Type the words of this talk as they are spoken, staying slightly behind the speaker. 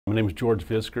My name is George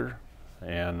Visger,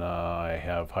 and I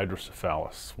have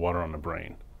hydrocephalus, water on the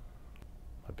brain.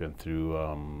 I've been through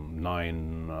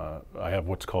I have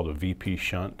what's called a VP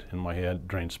shunt in my head,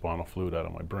 drained spinal fluid out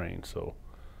of my brain, so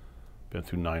been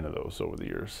through 9 of those over the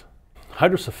years.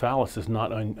 Hydrocephalus is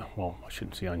not, well, I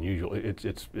shouldn't say unusual.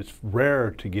 It's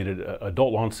rare to get it.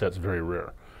 Adult onset's very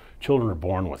rare. Children are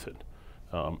born with it.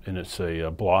 And it's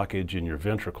a blockage in your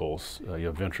ventricles. You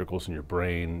have ventricles in your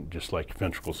brain, just like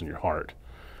ventricles in your heart.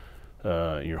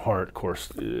 Your heart, of course,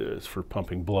 is for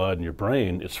pumping blood, and your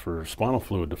brain is for spinal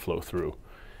fluid to flow through.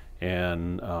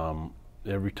 And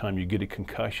every time you get a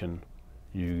concussion,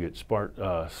 you get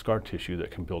scar tissue that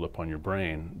can build up on your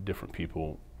brain. Different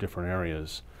people, different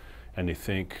areas. And they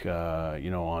think,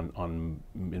 you know,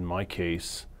 in my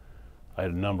case, I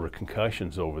had a number of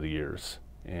concussions over the years,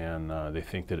 and they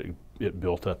think that it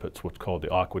built up. It's what's called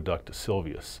the aqueduct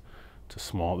sylvius.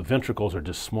 It's the ventricles are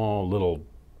just small little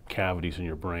cavities in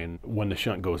your brain. When the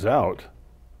shunt goes out,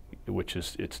 which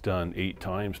it's done 8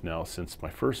 times now since my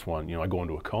first one, you know, I go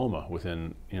into a coma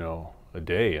within, you know, a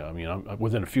day. I mean,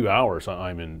 within a few hours,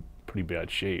 I'm in pretty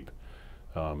bad shape.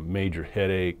 Major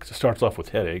headaches. It starts off with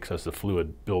headaches as the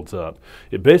fluid builds up.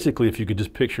 It basically, if you could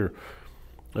just picture,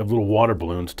 I have little water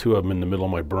balloons, 2 of them in the middle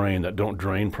of my brain that don't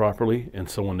drain properly, and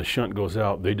so when the shunt goes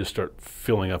out, they just start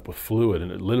filling up with fluid,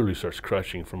 and it literally starts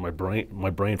crushing from my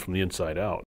brain from the inside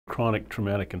out. Chronic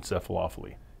traumatic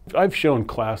encephalopathy. I've shown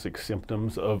classic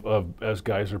symptoms of as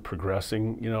guys are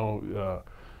progressing. You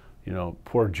know,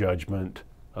 poor judgment,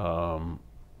 anger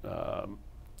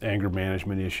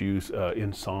management issues,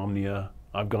 insomnia.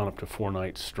 I've gone up to 4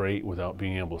 nights straight without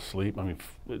being able to sleep. I mean,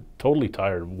 totally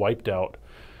tired, wiped out.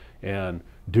 And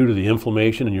due to the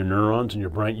inflammation in your neurons in your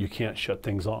brain, you can't shut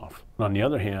things off. On the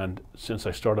other hand, since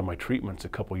I started my treatments a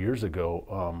couple years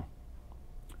ago,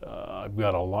 I've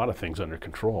got a lot of things under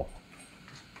control.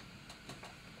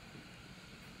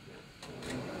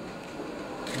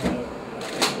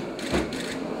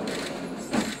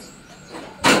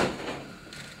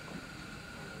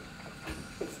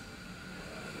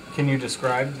 Can you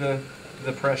describe the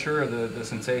pressure or the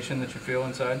sensation that you feel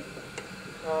inside?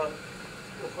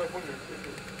 It's like when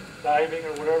you're diving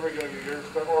or whatever, you know, your ears,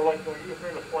 or like when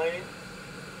you're in a plane,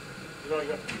 you know, you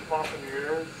got to keep popping your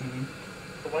ears. Mm-hmm.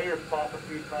 So my ears pop a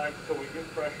few times until we get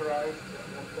pressurized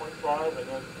at 1.5, and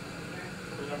then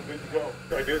I'm good to go.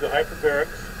 I do the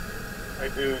hyperbarics. I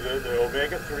do the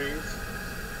omega-3s.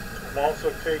 I'm also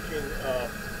taking,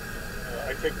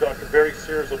 I take Dr. Barry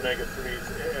Sears omega-3s,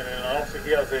 and also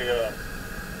he has an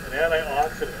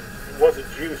antioxidant. It was a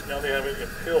juice, now they have it in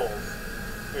pills.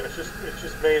 And it's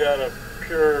just made out of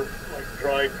pure, like,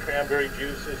 dried cranberry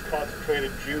juices,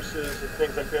 concentrated juices, and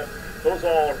things like that. Those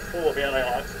all are full of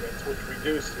antioxidants, which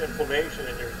reduce inflammation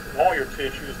in all your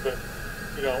tissues, but,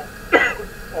 you know,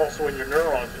 also in your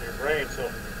neurons in your brain.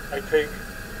 So I take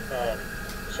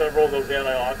several of those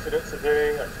antioxidants a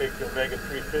day. I take the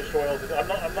omega-3 fish oils.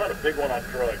 I'm not a big one on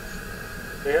drugs.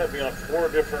 They had me on 4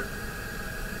 different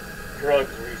drugs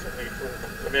recently for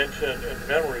dementia and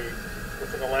memory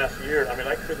within the last year. I mean,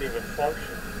 I couldn't even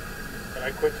function. And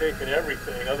I quit taking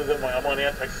everything other than I'm on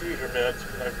anti-seizure meds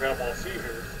because I have grand mal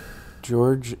seizures.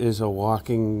 George is a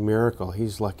walking miracle.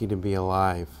 He's lucky to be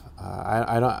alive.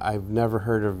 I've never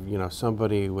heard of, you know,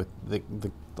 somebody with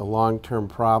the long-term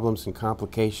problems and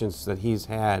complications that he's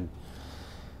had.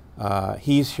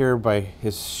 He's here by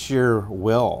his sheer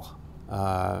will,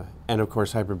 and of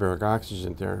course hyperbaric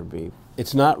oxygen therapy.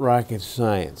 It's not rocket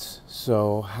science.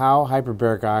 So how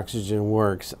hyperbaric oxygen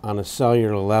works on a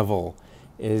cellular level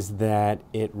is that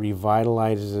it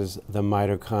revitalizes the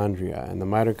mitochondria, and the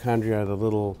mitochondria are the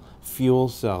little fuel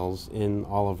cells in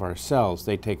all of our cells.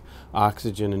 They take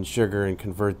oxygen and sugar and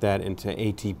convert that into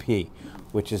ATP,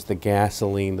 which is the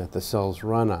gasoline that the cells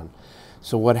run on.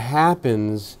 So what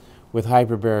happens with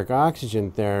hyperbaric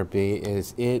oxygen therapy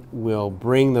is it will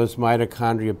bring those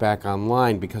mitochondria back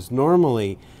online, because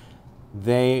normally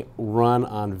they run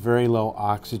on very low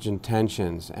oxygen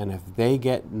tensions, and if they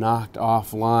get knocked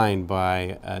offline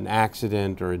by an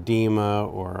accident or edema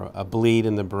or a bleed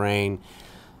in the brain,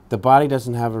 the body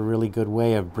doesn't have a really good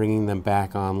way of bringing them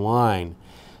back online.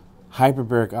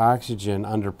 Hyperbaric oxygen,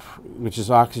 which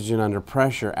is oxygen under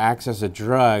pressure, acts as a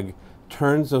drug,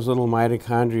 turns those little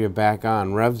mitochondria back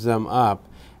on, revs them up,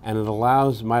 and it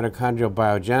allows mitochondrial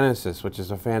biogenesis, which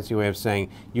is a fancy way of saying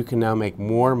you can now make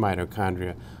more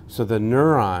mitochondria. So the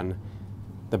neuron,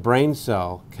 the brain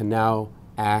cell, can now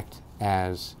act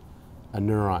as a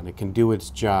neuron. It can do its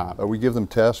job. We give them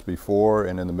tests before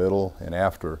and in the middle and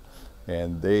after,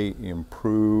 and they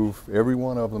improve. Every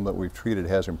one of them that we've treated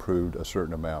has improved a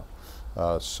certain amount.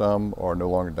 Some are no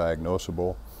longer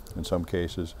diagnosable in some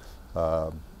cases.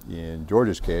 in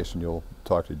George's case, and you'll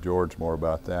talk to George more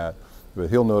about that, but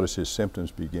he'll notice his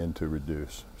symptoms begin to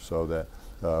reduce, so that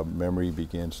memory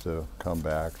begins to come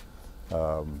back,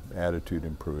 attitude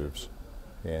improves,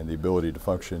 and the ability to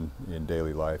function in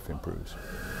daily life improves.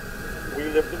 We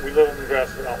live in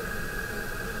Grass Valley.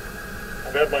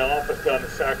 I've had my office down in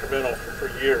Sacramento for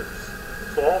years.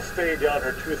 So I'll stay down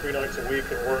here 2 or 3 nights a week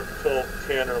and work until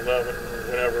 10 or 11 or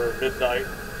whenever, midnight,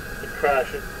 and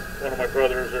crash at one of my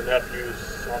brothers or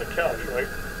nephews on a couch, right?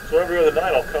 So every other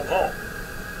night I'll come home.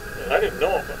 And I didn't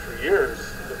know it, but for years,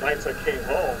 the nights I came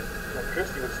home,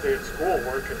 Christy would stay at school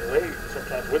working late,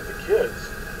 sometimes with the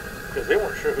kids, because they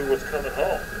weren't sure who was coming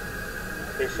home.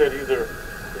 They said either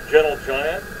the Gentle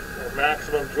Giant or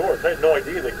Maximum George. I had no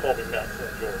idea they called me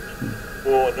Maximum George.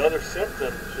 Well, another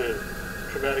symptom to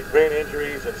traumatic brain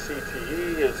injuries and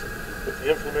CTE is with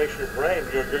the inflammation of your brain.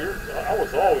 I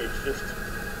was always just,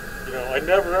 I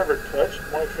never ever touched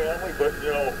my family, but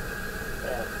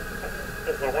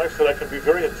as my wife said, I can be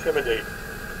very intimidating,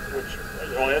 which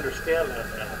I understand that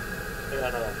now.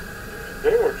 And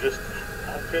they were just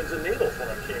on pins and needles when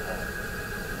I came home.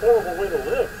 Horrible way to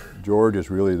live. George is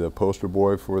really the poster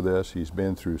boy for this. He's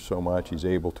been through so much. He's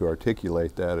able to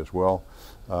articulate that as well.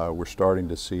 We're starting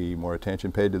to see more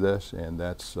attention paid to this, and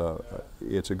that's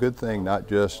it's a good thing, not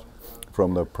just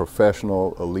from the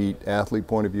professional elite athlete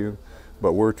point of view,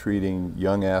 but we're treating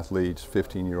young athletes,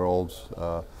 15-year-olds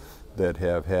that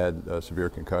have had severe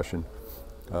concussion,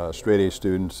 straight-A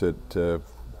students that have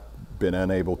been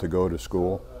unable to go to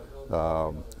school,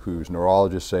 whose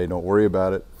neurologists say don't worry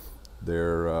about it.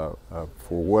 They're,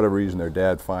 for whatever reason, their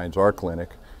dad finds our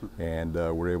clinic, and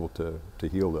we're able to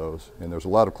heal those. And there's a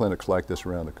lot of clinics like this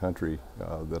around the country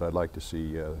that I'd like to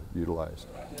see utilized.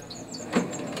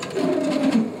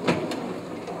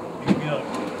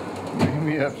 Beam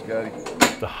me up, Scotty.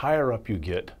 The higher up you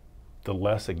get, the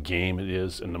less a game it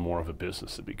is and the more of a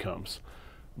business it becomes.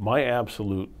 My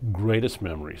absolute greatest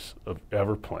memories of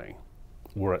ever playing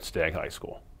were at Stagg High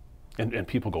School. And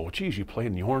people go, well, geez, you played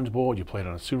in the Orange Bowl, you played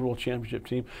on a Super Bowl championship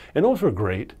team. And those were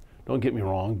great, don't get me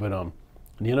wrong, but in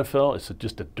the NFL, it's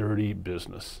just a dirty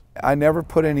business. I never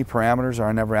put any parameters, or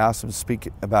I never asked him to speak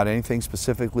about anything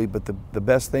specifically, but the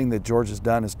best thing that George has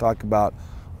done is talk about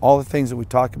all the things that we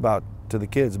talk about to the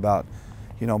kids, about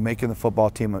making the football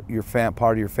team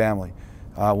part of your family.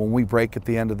 When we break at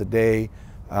the end of the day,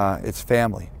 it's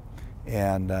family.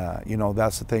 And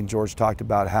that's the thing George talked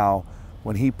about, how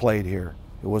when he played here,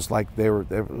 it was like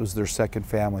it was their second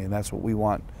family, and that's what we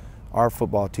want our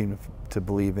football team to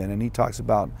believe in. And he talks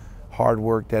about hard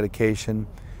work, dedication,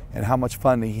 and how much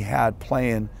fun he had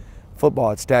playing football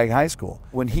at Stagg High School.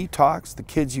 When he talks, the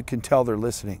kids, you can tell they're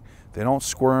listening. They don't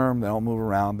squirm, they don't move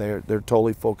around, they're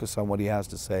totally focused on what he has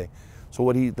to say.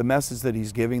 So the message that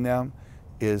he's giving them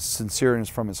is sincere and is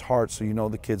from his heart, so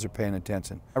the kids are paying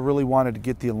attention. I really wanted to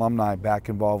get the alumni back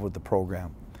involved with the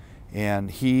program.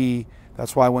 And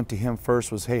that's why I went to him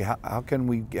first, was, hey, how can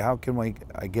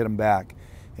I get him back?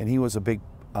 And he was a big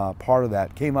part of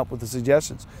that, came up with the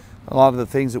suggestions. A lot of the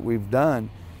things that we've done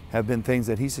have been things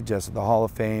that he suggested, the Hall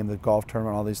of Fame, the golf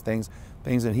tournament, all these things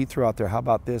that he threw out there. How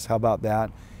about this, how about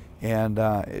that? And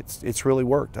it's really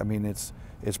worked. I mean, it's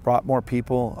brought more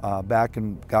people back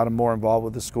and got them more involved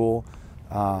with the school.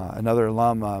 Another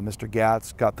alum, Mr.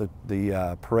 Gatz, got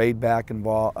the parade back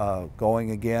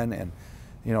going again,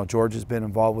 and George has been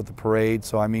involved with the parade.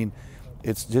 So I mean,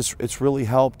 it's really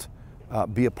helped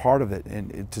be a part of it.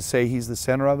 And to say he's the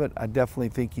center of it, I definitely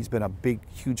think he's been a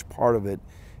huge part of it.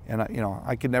 And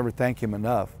I could never thank him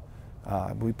enough.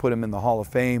 We put him in the Hall of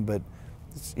Fame, but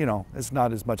it's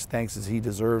not as much thanks as he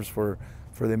deserves for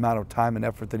the amount of time and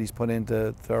effort that he's put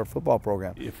into our football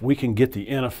program. If we can get the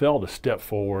NFL to step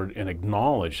forward and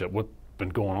acknowledge that what's been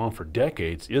going on for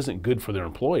decades isn't good for their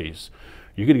employees,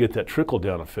 you're going to get that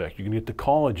trickle-down effect. You're going to get the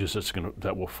colleges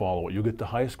that will follow it. You'll get the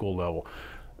high school level.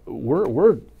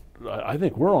 I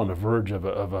think we're on the verge of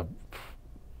a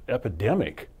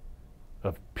epidemic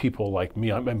of people like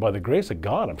me. I mean, by the grace of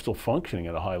God, I'm still functioning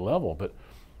at a high level, but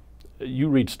you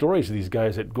read stories of these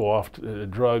guys that go off to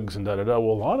drugs and da-da-da.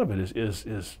 Well, a lot of it is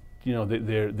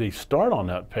they start on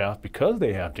that path because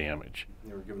they have damage.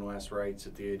 They were given last rites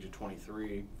at the age of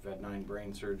 23, had 9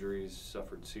 brain surgeries,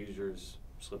 suffered seizures,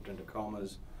 slipped into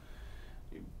comas.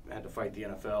 You had to fight the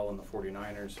NFL and the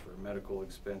 49ers for medical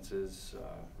expenses.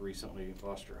 Recently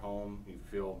lost your home. You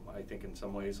feel, I think, in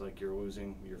some ways like you're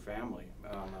losing your family,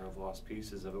 or have lost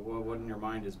pieces of it. What in your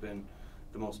mind has been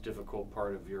the most difficult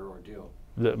part of your ordeal?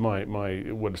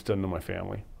 What it's done to my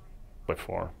family, by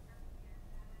far.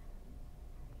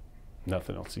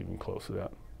 Nothing else even close to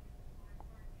that.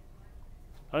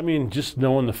 I mean, just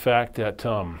knowing the fact that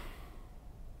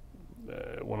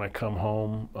when I come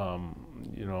home,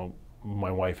 you know,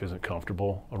 my wife isn't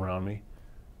comfortable around me,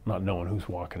 not knowing who's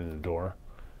walking in the door.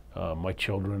 My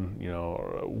children, you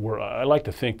know, I like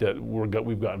to think that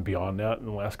we've gotten beyond that in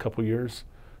the last couple of years.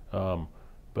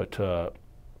 But to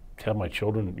have my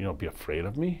children, you know, be afraid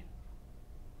of me,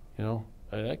 you know,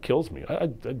 that kills me.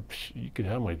 You could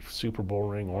have my Super Bowl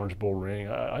ring, Orange Bowl ring.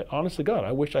 Honestly, God,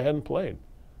 I wish I hadn't played.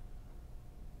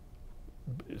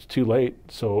 It's too late,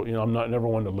 so you know I'm never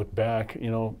one to look back.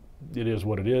 You know, it is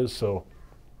what it is. So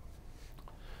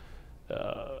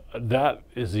that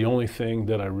is the only thing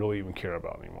that I really even care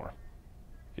about anymore.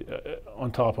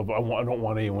 On top of, I don't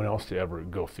want anyone else to ever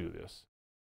go through this.